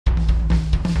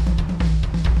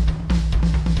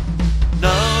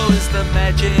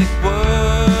magic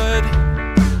word.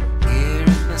 Here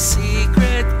in the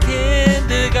secret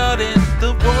kindergarten,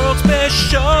 the world's best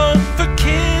show for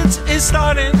kids is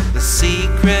starting. The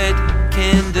secret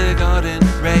kindergarten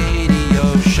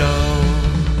radio show.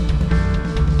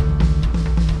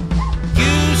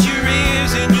 Use your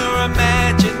ears and your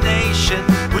imagination.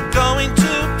 We're going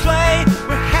to play,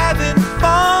 we're having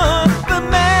fun. The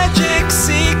magic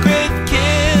secret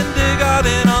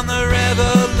kindergarten on the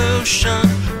Revolution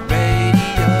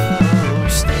radio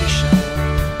station.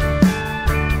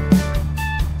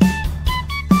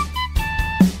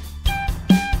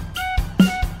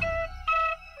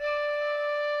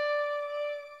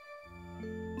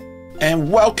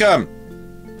 And welcome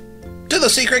to the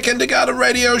Secret Kindergarten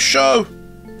Radio Show.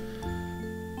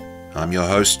 I'm your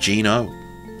host, Gino.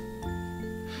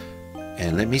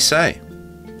 And let me say,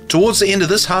 towards the end of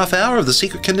this half hour of the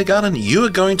Secret Kindergarten, you are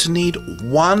going to need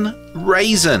one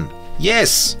raisin.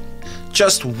 Yes,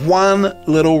 just one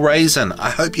little raisin. I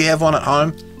hope you have one at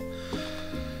home.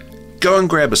 Go and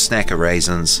grab a snack of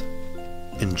raisins.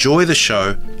 Enjoy the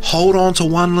show. Hold on to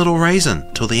one little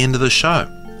raisin till the end of the show,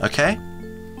 okay?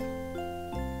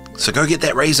 So go get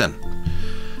that raisin.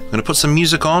 I'm going to put some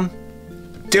music on.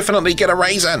 Definitely get a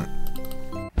raisin.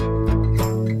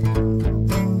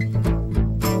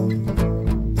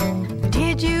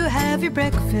 Did you have your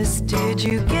breakfast? Did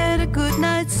you get a good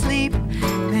night's sleep?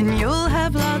 Then you'll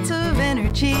have lots of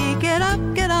energy. Get up,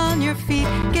 get on your feet.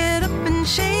 Get up and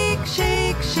shake,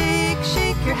 shake, shake,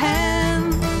 shake your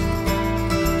hands.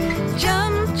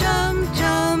 Jump, jump,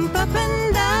 jump up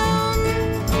and down.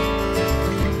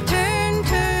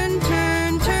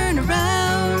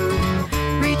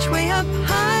 Way up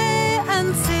high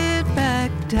and sit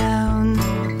back down.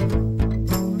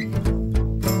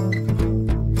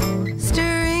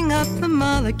 Stirring up the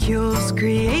molecules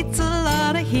creates a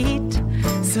lot of heat.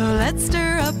 So let's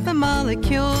stir up the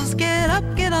molecules. Get up,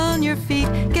 get on your feet.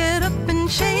 Get up and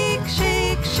shake,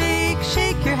 shake, shake,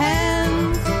 shake your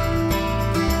hands.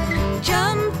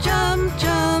 Jump, jump,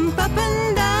 jump up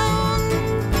and down.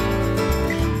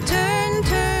 Turn,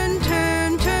 turn,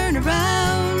 turn, turn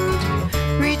around.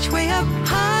 Reach way up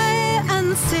high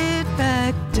and sit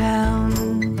back down.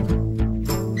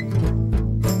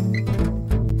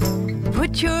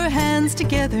 Put your hands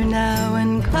together now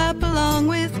and clap along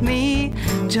with me.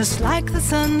 Just like the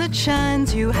sun that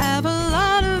shines, you have a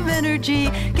lot of energy.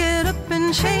 Get up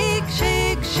and shake,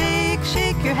 shake, shake,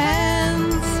 shake your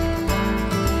hands.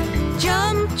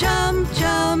 Jump, jump,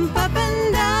 jump up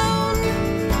and down.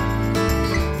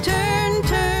 Turn,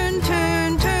 turn,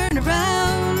 turn, turn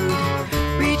around.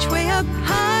 Reach way up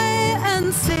high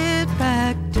and sit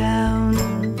back down.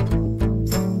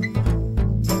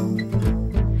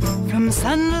 From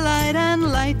sun to light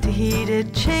and light to heat,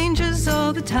 it changes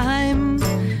all the time.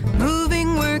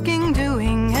 Moving, working,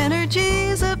 doing,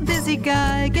 energy's a busy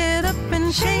guy. Get up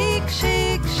and shake,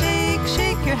 shake, shake,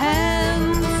 shake your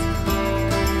hands.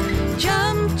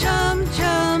 Jump, jump,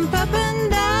 jump up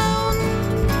and down.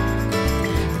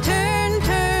 Turn,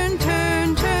 turn,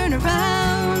 turn, turn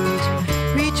around.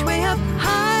 Reach way up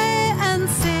high and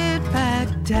sit back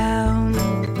down.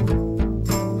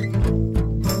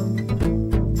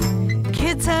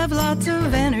 Kids have lots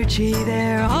of energy,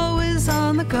 they're always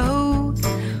on the go.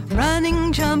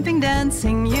 Running, jumping,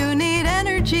 dancing, you need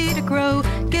energy to grow.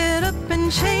 Get up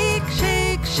and shake,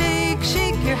 shake, shake,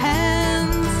 shake your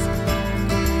hands.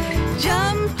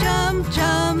 Jump, jump,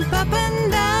 jump up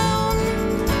and down.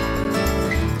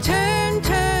 Turn,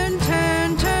 turn,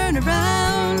 turn, turn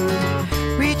around.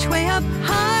 Reach way up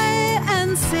high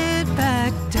and sit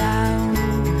back down.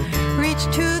 Reach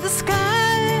to the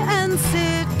sky and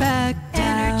sit back down.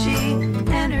 Energy,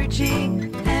 energy,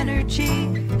 energy,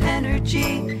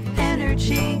 energy,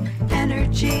 energy,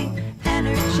 energy,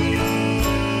 energy.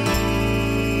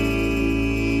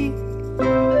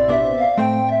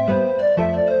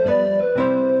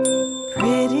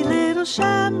 Pretty little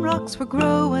shamrocks were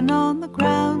growing on the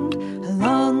ground.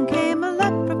 Along came a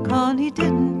leprechaun, he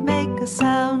didn't make a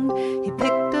sound. He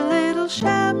picked a little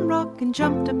shamrock and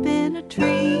jumped up in a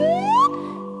tree.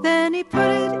 Then he put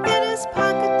it in his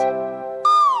pocket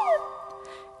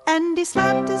and he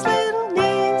slapped his little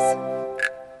knees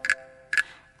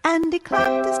and he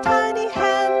clapped his tiny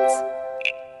hands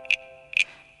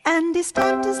and he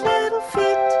stamped his little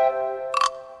feet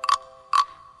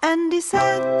and he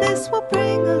said, "This will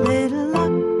bring a little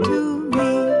luck to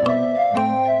me."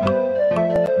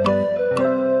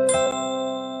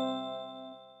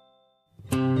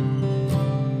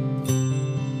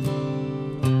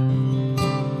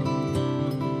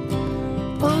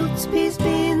 Oats, peas,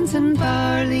 beans and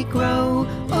barley grow.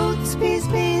 Oats, peas,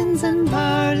 beans and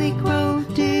barley grow.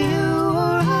 Do you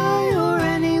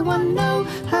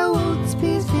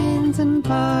and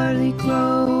barley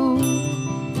grow.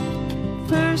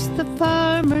 First the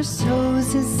farmer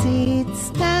sows his seeds,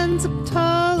 stands up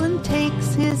tall and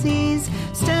takes his ease,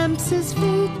 stamps his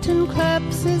feet and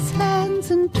claps his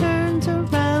hands, and turns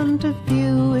around to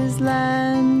view his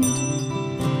land.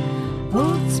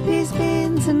 Oats, peas,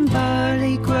 beans, and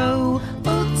barley grow.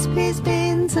 Oats, peas,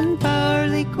 beans, and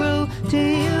barley grow. Do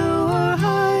you or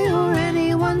I or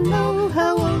anyone know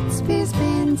how oats, peas,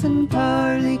 beans, and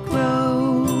barley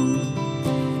grow?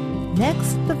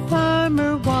 Next the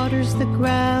farmer waters the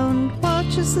ground,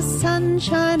 watches the sun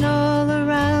shine all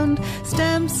around,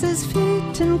 stamps his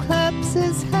feet and claps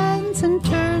his hands, and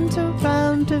turns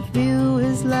around to view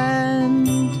his land.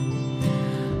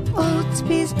 Oats,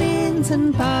 peas, beans,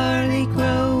 and barley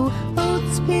grow.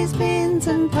 Oats, peas, beans,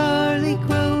 and barley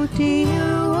grow. Do you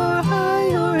or I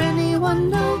or anyone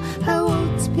know how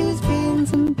oats, peas,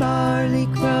 beans, and barley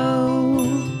grow?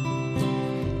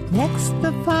 Next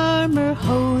the farmer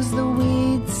hoes the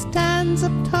weeds, stands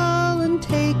up tall and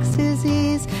takes his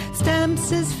ease, stamps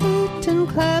his feet and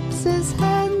claps his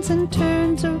hands, and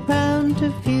turns around to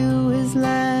view his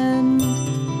land.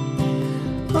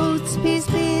 Oats, peas,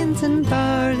 beans, and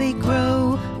barley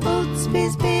grow. Oats,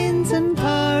 peas, beans, and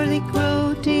barley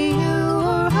grow. Do you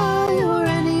or I or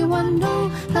anyone know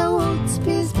how oats,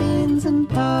 peas, beans, and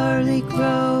barley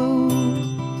grow?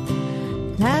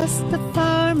 Last the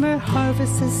farmer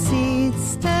harvests his seeds,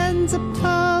 stands up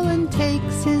tall and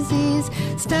takes his ease,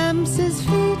 stamps his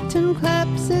feet and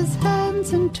claps his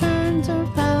hands, and turns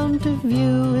around to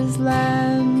view his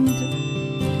land.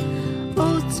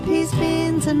 Oats, peas,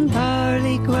 beans, and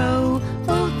barley grow.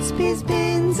 Oats, peas,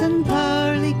 beans, and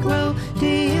barley grow. Do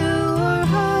you or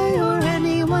I or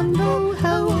anyone know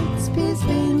how oats, peas,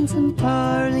 beans, and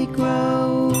barley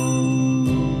grow?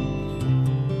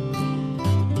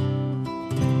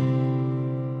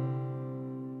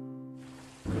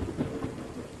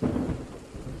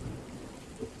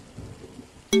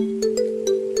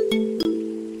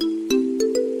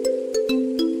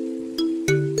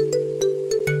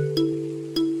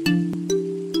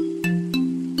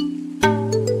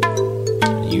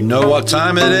 You know what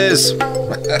time it is.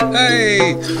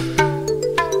 Hey!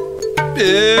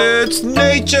 It's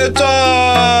nature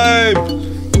time!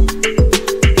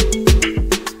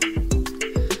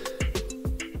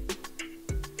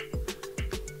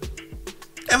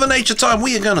 And for nature time,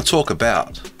 we are going to talk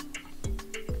about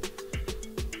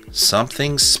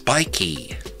something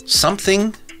spiky.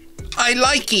 Something I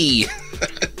likey.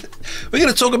 We're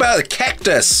going to talk about a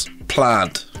cactus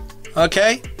plant.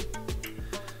 Okay?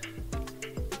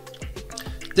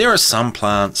 There are some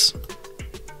plants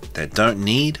that don't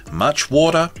need much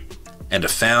water and are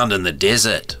found in the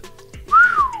desert,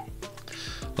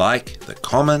 like the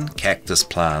common cactus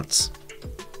plants.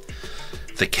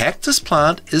 The cactus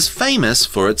plant is famous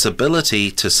for its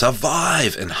ability to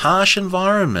survive in harsh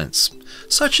environments,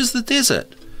 such as the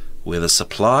desert, where the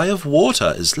supply of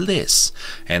water is less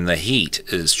and the heat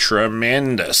is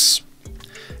tremendous.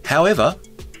 However,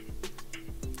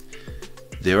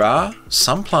 there are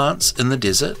some plants in the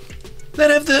desert that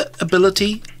have the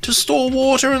ability to store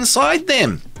water inside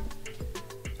them.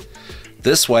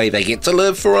 This way they get to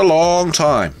live for a long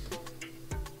time.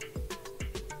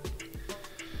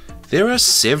 There are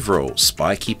several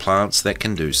spiky plants that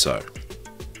can do so.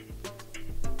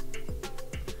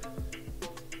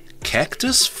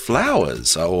 Cactus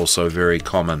flowers are also very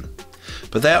common,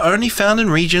 but they are only found in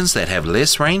regions that have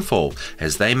less rainfall,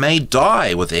 as they may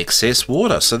die with excess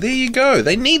water. So there you go,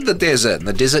 they need the desert and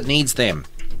the desert needs them.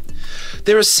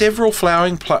 There are several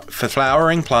flowering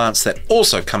plants that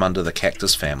also come under the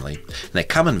cactus family, and they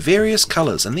come in various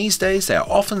colors, and these days they are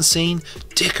often seen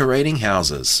decorating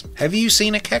houses. Have you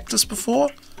seen a cactus before?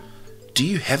 Do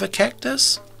you have a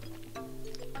cactus?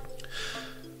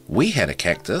 We had a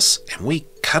cactus and we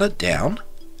cut it down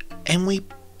and we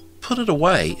put it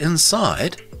away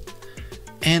inside,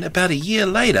 and about a year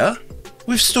later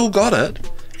we've still got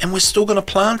it and we're still going to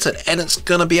plant it and it's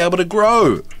going to be able to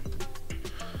grow.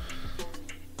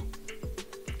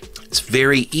 It's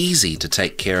very easy to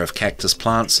take care of cactus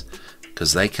plants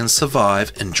because they can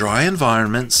survive in dry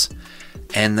environments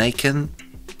and they can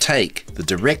take the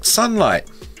direct sunlight.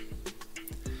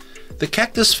 The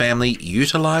cactus family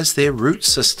utilize their root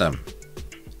system.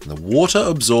 The water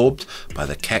absorbed by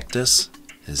the cactus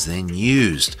is then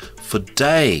used for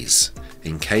days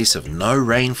in case of no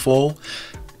rainfall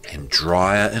and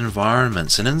drier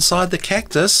environments. And inside the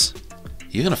cactus,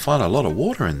 you're going to find a lot of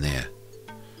water in there.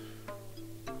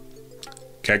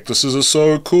 Cactuses are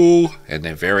so cool and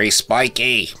they're very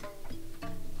spiky.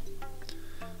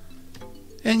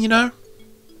 And you know,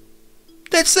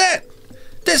 that's that.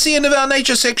 That's the end of our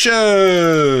nature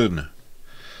section.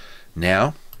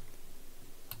 Now,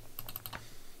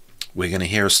 we're going to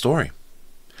hear a story.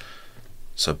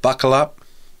 So buckle up.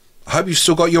 I hope you've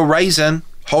still got your raisin.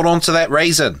 Hold on to that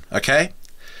raisin, okay?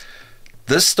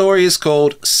 This story is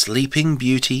called Sleeping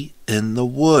Beauty in the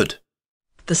Wood.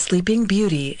 The Sleeping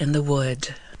Beauty in the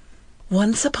Wood.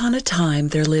 Once upon a time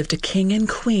there lived a king and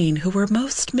queen who were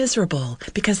most miserable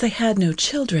because they had no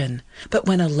children. But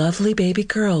when a lovely baby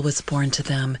girl was born to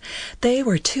them, they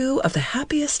were two of the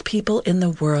happiest people in the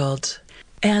world.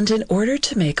 And in order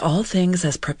to make all things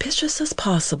as propitious as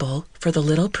possible for the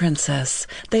little princess,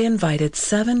 they invited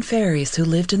 7 fairies who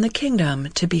lived in the kingdom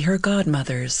to be her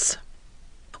godmothers.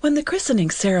 When the christening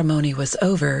ceremony was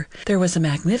over, there was a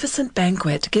magnificent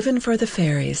banquet given for the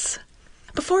fairies.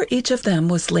 Before each of them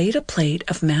was laid a plate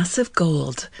of massive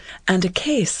gold, and a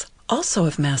case also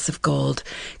of massive gold,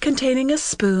 containing a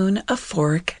spoon, a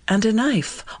fork, and a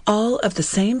knife, all of the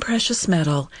same precious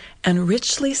metal, and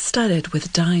richly studded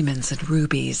with diamonds and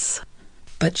rubies.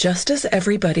 But just as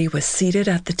everybody was seated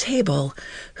at the table,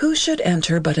 who should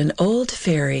enter but an old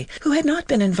fairy who had not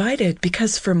been invited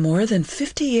because for more than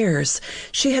 50 years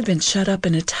she had been shut up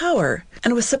in a tower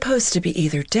and was supposed to be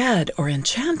either dead or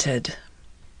enchanted.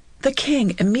 The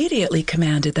king immediately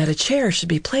commanded that a chair should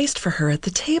be placed for her at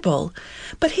the table,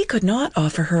 but he could not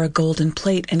offer her a golden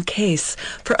plate and case,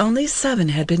 for only 7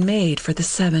 had been made for the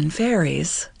 7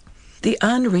 fairies. The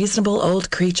unreasonable old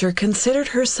creature considered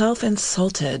herself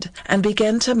insulted, and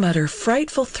began to mutter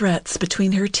frightful threats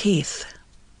between her teeth.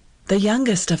 The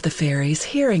youngest of the fairies,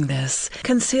 hearing this,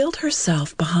 concealed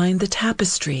herself behind the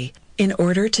tapestry, in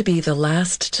order to be the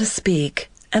last to speak,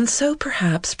 and so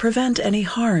perhaps prevent any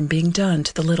harm being done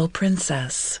to the little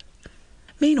princess.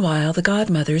 Meanwhile, the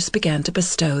godmothers began to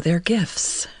bestow their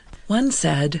gifts. One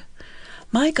said,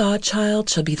 "My godchild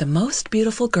shall be the most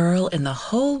beautiful girl in the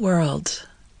whole world."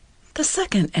 The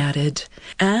second added,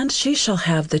 "And she shall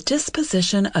have the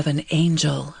disposition of an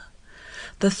angel."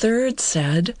 The third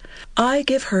said, "I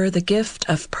give her the gift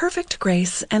of perfect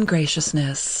grace and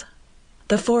graciousness."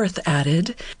 The fourth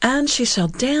added, "And she shall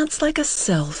dance like a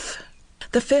sylph."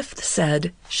 The fifth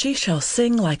said, "She shall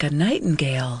sing like a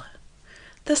nightingale."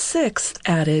 The sixth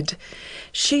added,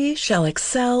 "She shall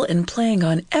excel in playing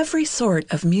on every sort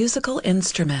of musical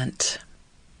instrument."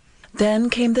 Then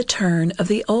came the turn of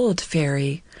the old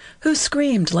fairy, who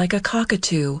screamed like a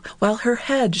cockatoo, while her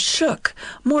head shook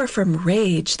more from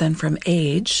rage than from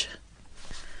age.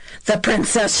 "The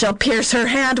princess shall pierce her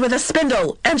hand with a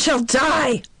spindle, and shall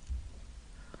die."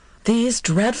 These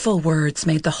dreadful words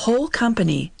made the whole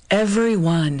company, every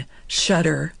one,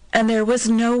 shudder, and there was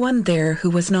no one there who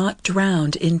was not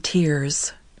drowned in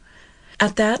tears.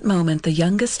 At that moment the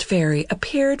youngest fairy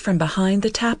appeared from behind the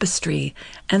tapestry,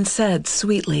 and said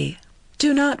sweetly,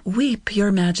 "Do not weep,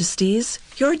 your majesties,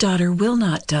 your daughter will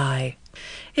not die.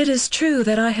 It is true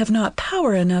that I have not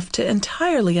power enough to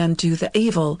entirely undo the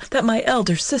evil that my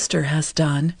elder sister has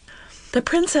done. The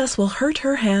princess will hurt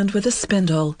her hand with a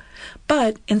spindle,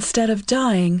 but instead of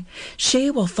dying, she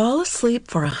will fall asleep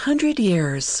for 100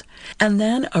 years, and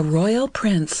then a royal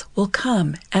prince will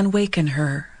come and waken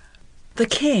her." The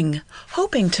king,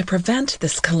 hoping to prevent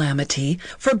this calamity,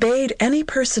 forbade any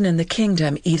person in the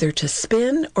kingdom either to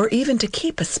spin or even to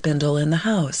keep a spindle in the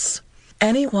house.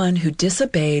 Anyone who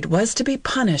disobeyed was to be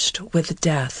punished with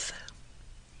death.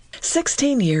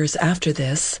 16 years after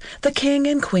this, the king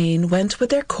and queen went with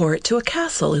their court to a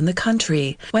castle in the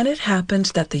country, when it happened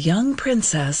that the young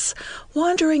princess,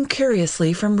 wandering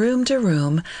curiously from room to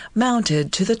room,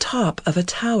 mounted to the top of a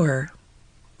tower.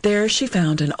 There she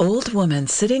found an old woman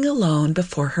sitting alone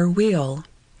before her wheel.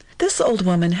 This old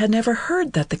woman had never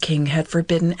heard that the king had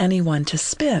forbidden anyone to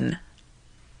spin.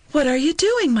 "What are you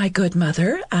doing, my good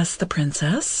mother?" asked the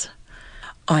princess.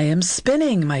 "I am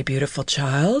spinning, my beautiful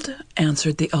child,"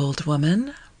 answered the old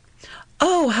woman.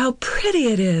 "Oh, how pretty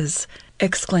it is!"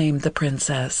 exclaimed the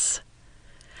princess.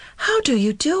 "How do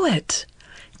you do it?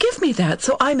 Give me that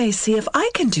so I may see if I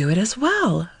can do it as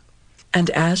well." And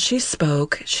as she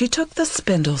spoke, she took the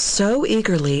spindle so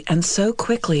eagerly and so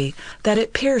quickly that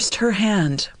it pierced her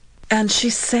hand, and she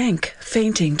sank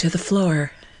fainting to the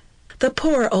floor. The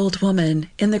poor old woman,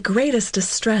 in the greatest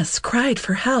distress, cried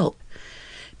for help.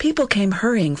 People came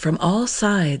hurrying from all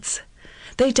sides.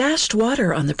 They dashed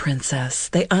water on the princess,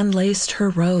 they unlaced her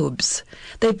robes,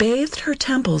 they bathed her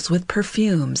temples with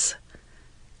perfumes.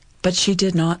 But she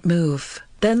did not move.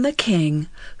 Then the king,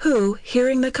 who,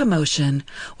 hearing the commotion,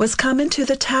 was come into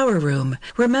the tower room,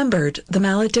 remembered the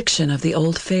malediction of the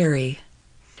old fairy.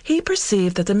 He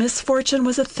perceived that the misfortune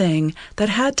was a thing that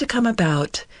had to come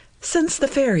about, since the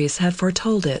fairies had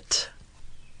foretold it.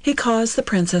 He caused the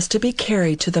princess to be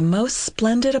carried to the most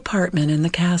splendid apartment in the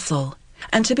castle.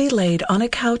 and to be laid on a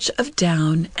couch of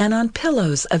down and on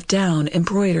pillows of down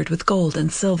embroidered with gold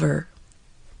and silver.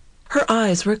 Her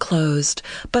eyes were closed,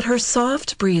 but her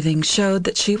soft breathing showed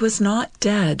that she was not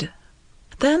dead.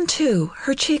 Then, too,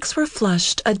 her cheeks were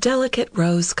flushed a delicate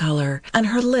rose color, and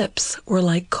her lips were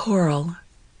like coral.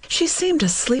 She seemed a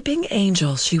sleeping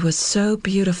angel, she was so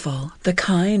beautiful. The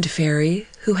kind fairy,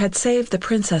 who had saved the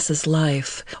princess's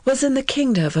life, was in the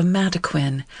kingdom of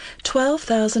Mataquin,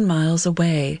 12,000 miles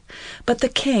away, but the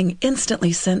king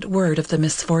instantly sent word of the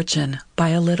misfortune by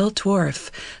a little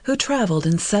dwarf, who traveled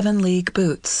in 7-league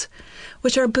boots,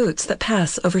 which are boots that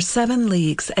pass over 7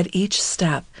 leagues at each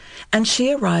step, and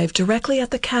she arrived directly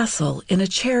at the castle in a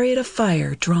chariot of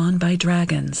fire drawn by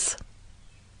dragons.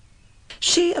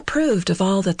 She approved of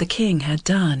all that the king had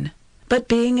done, but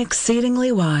being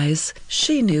exceedingly wise,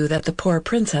 she knew that the poor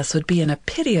princess would be in a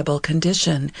pitiable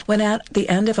condition when at the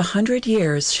end of 100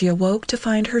 years she awoke to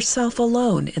find herself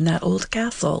alone in that old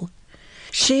castle.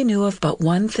 She knew of but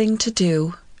one thing to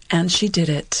do, and she did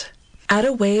it. At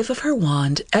a wave of her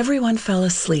wand, everyone fell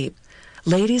asleep.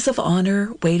 Ladies of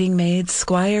honor, waiting maids,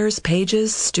 squires,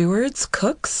 pages, stewards,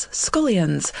 cooks,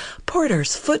 scullions,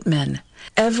 porters, footmen,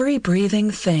 every breathing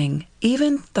thing,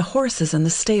 even the horses in the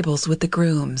stables with the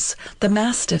grooms, the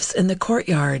mastiffs in the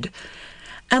courtyard,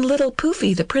 and little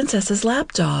Poofy, the princess's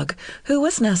lapdog, who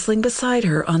was nestling beside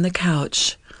her on the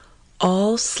couch.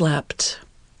 All slept.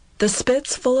 The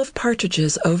spits full of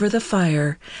partridges over the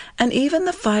fire, and even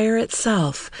the fire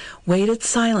itself, waited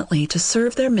silently to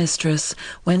serve their mistress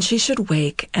when she should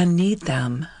wake and need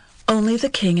them. Only the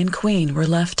king and queen were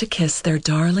left to kiss their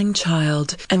darling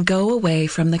child and go away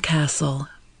from the castle.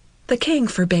 The king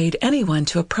forbade anyone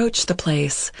to approach the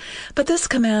place, but this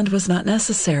command was not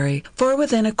necessary, for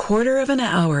within a quarter of an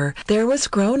hour there was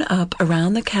grown up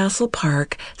around the castle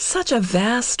park such a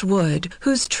vast wood,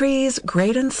 whose trees,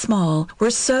 great and small,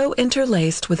 were so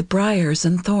interlaced with briars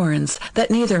and thorns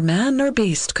that neither man nor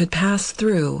beast could pass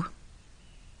through.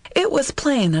 It was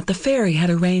plain that the fairy had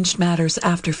arranged matters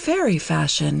after fairy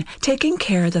fashion, taking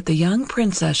care that the young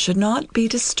princess should not be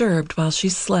disturbed while she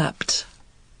slept.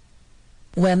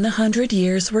 When the 100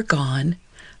 years were gone,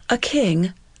 a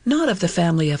king, not of the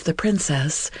family of the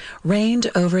princess,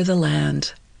 reigned over the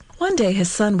land. One day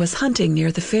his son was hunting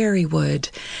near the fairy wood,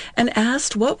 and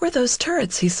asked what were those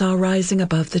turrets he saw rising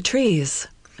above the trees.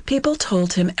 People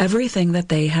told him everything that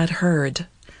they had heard.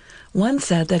 One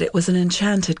said that it was an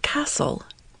enchanted castle.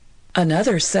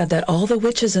 Another said that all the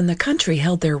witches in the country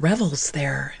held their revels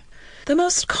there. The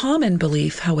most common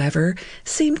belief, however,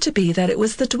 seemed to be that it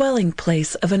was the dwelling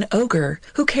place of an ogre,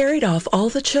 who carried off all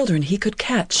the children he could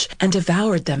catch and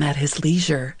devoured them at his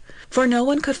leisure, for no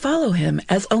one could follow him,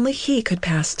 as only he could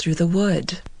pass through the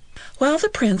wood. While the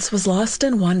prince was lost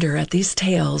in wonder at these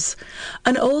tales,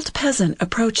 an old peasant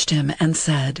approached him and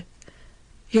said,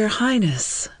 "Your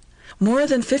Highness, more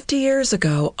than 50 years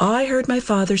ago I heard my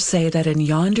father say that in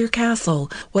yonder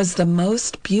castle was the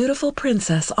most beautiful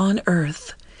princess on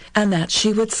earth, and that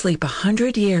she would sleep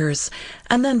 100 years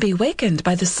and then be wakened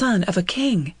by the son of a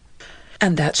king,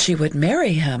 and that she would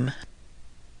marry him."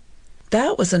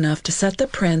 That was enough to set the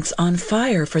prince on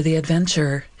fire for the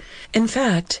adventure. In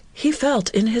fact, he felt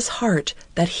in his heart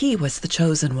that he was the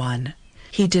chosen one.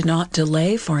 He did not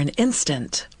delay for an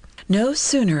instant. No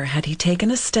sooner had he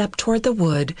taken a step toward the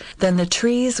wood than the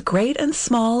trees, great and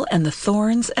small, and the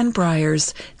thorns and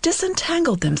briars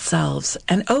disentangled themselves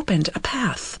and opened a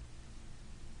path.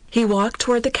 He walked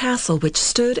toward the castle, which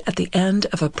stood at the end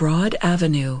of a broad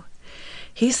avenue.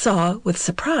 He saw, with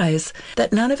surprise,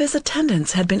 that none of his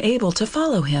attendants had been able to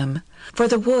follow him, for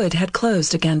the wood had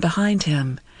closed again behind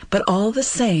him, but all the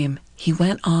same he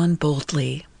went on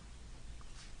boldly.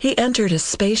 He entered a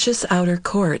spacious outer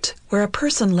court, where a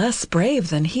person less brave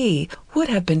than he would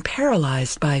have been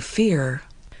paralyzed by fear.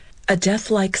 A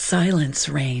death-like silence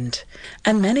reigned,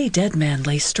 and many dead men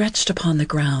lay stretched upon the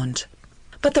ground.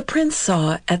 But the prince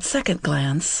saw, at second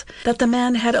glance, that the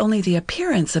men had only the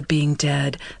appearance of being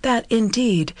dead, that,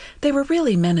 indeed, they were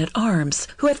really men-at-arms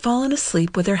who had fallen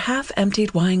asleep with their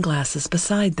half-emptied wine-glasses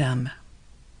beside them.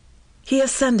 He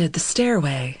ascended the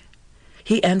stairway.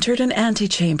 He entered an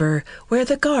antechamber where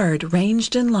the guard,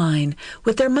 ranged in line,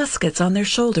 with their muskets on their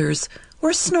shoulders,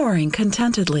 were snoring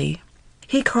contentedly.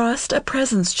 He crossed a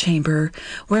presence chamber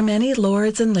where many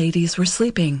lords and ladies were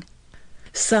sleeping,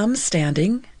 some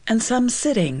standing and some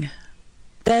sitting.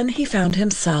 Then he found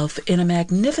himself in a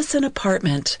magnificent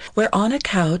apartment where on a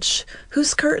couch,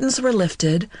 whose curtains were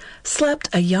lifted, slept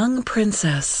a young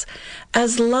princess,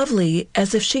 as lovely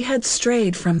as if she had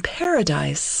strayed from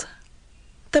paradise.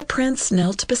 The prince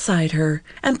knelt beside her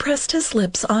and pressed his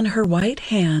lips on her white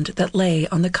hand that lay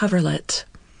on the coverlet.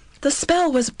 The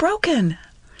spell was broken.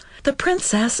 The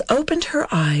princess opened her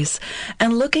eyes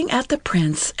and, looking at the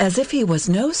prince as if he was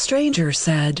no stranger,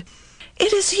 said,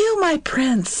 "It is you, my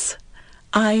prince.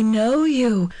 I know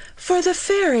you, for the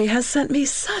fairy has sent me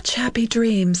such happy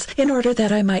dreams in order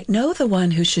that I might know the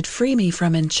one who should free me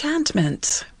from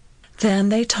enchantment." Then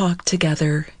they talked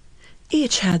together.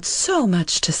 Each had so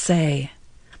much to say.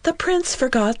 The prince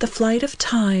forgot the flight of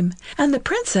time, and the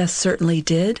princess certainly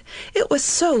did. It was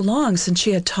so long since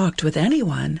she had talked with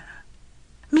anyone.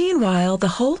 Meanwhile,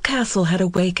 the whole castle had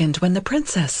awakened when the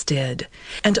princess did,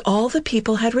 and all the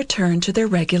people had returned to their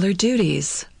regular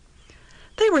duties.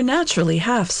 They were naturally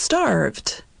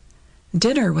half-starved.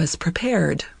 Dinner was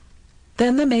prepared.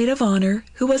 Then the maid of honor,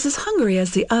 who was as hungry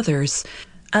as the others,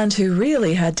 and who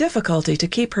really had difficulty to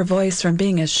keep her voice from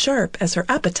being as sharp as her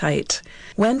appetite,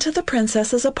 went to the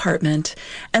princess's apartment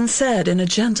and said in a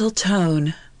gentle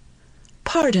tone,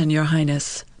 "Pardon, your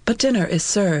highness, but dinner is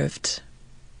served."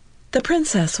 The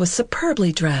princess was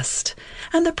superbly dressed,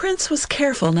 and the prince was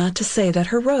careful not to say that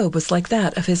her robe was like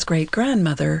that of his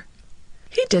great-grandmother.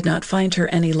 He did not find her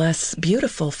any less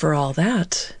beautiful for all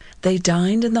that. They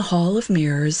dined in the Hall of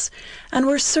Mirrors, and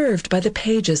were served by the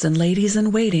pages and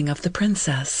ladies-in-waiting of the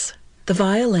princess. The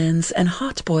violins and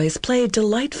hautboys played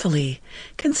delightfully,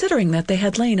 considering that they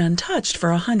had lain untouched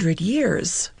for 100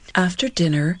 years. After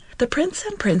dinner, the prince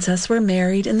and princess were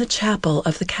married in the chapel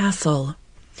of the castle.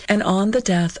 And on the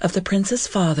death of the prince's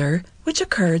father, which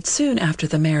occurred soon after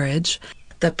the marriage,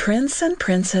 the prince and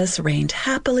princess reigned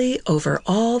happily over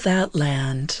all that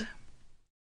land.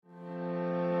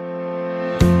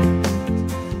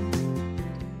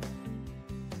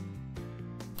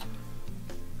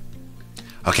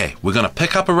 Okay, we're going to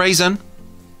pick up a raisin.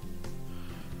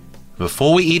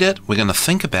 Before we eat it, we're going to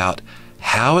think about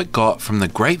how it got from the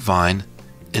grapevine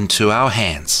into our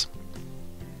hands.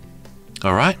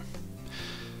 All right?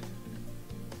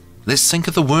 Let's think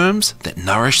of the worms that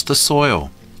nourish the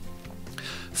soil.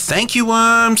 Thank you,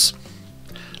 worms.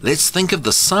 Let's think of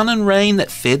the sun and rain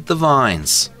that fed the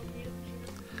vines.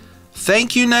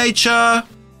 Thank you, nature.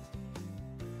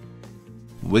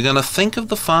 We're going to think of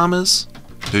the farmers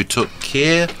who took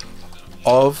care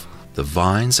of the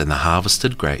vines and the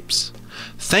harvested grapes.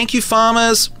 Thank you,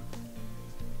 farmers.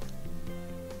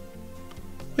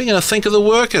 We're going to think of the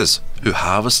workers who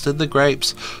harvested the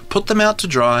grapes, put them out to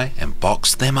dry, and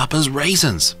boxed them up as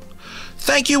raisins.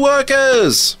 Thank you,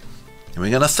 workers. And we're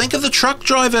going to think of the truck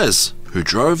drivers who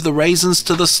drove the raisins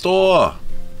to the store.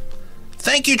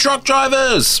 Thank you, truck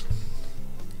drivers.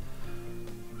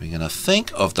 We're going to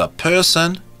think of the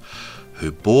person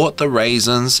who bought the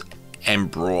raisins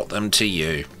and brought them to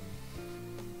you.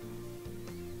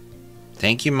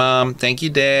 Thank you, Mom. Thank you,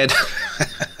 Dad.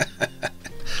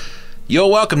 You're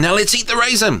welcome. Now let's eat the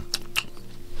raisin.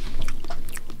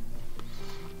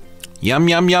 Yum,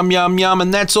 yum, yum, yum, yum.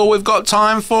 And that's all we've got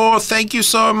time for. Thank you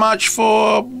so much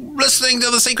for listening to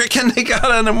The Secret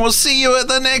Kindergarten, and we'll see you at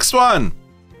the next one.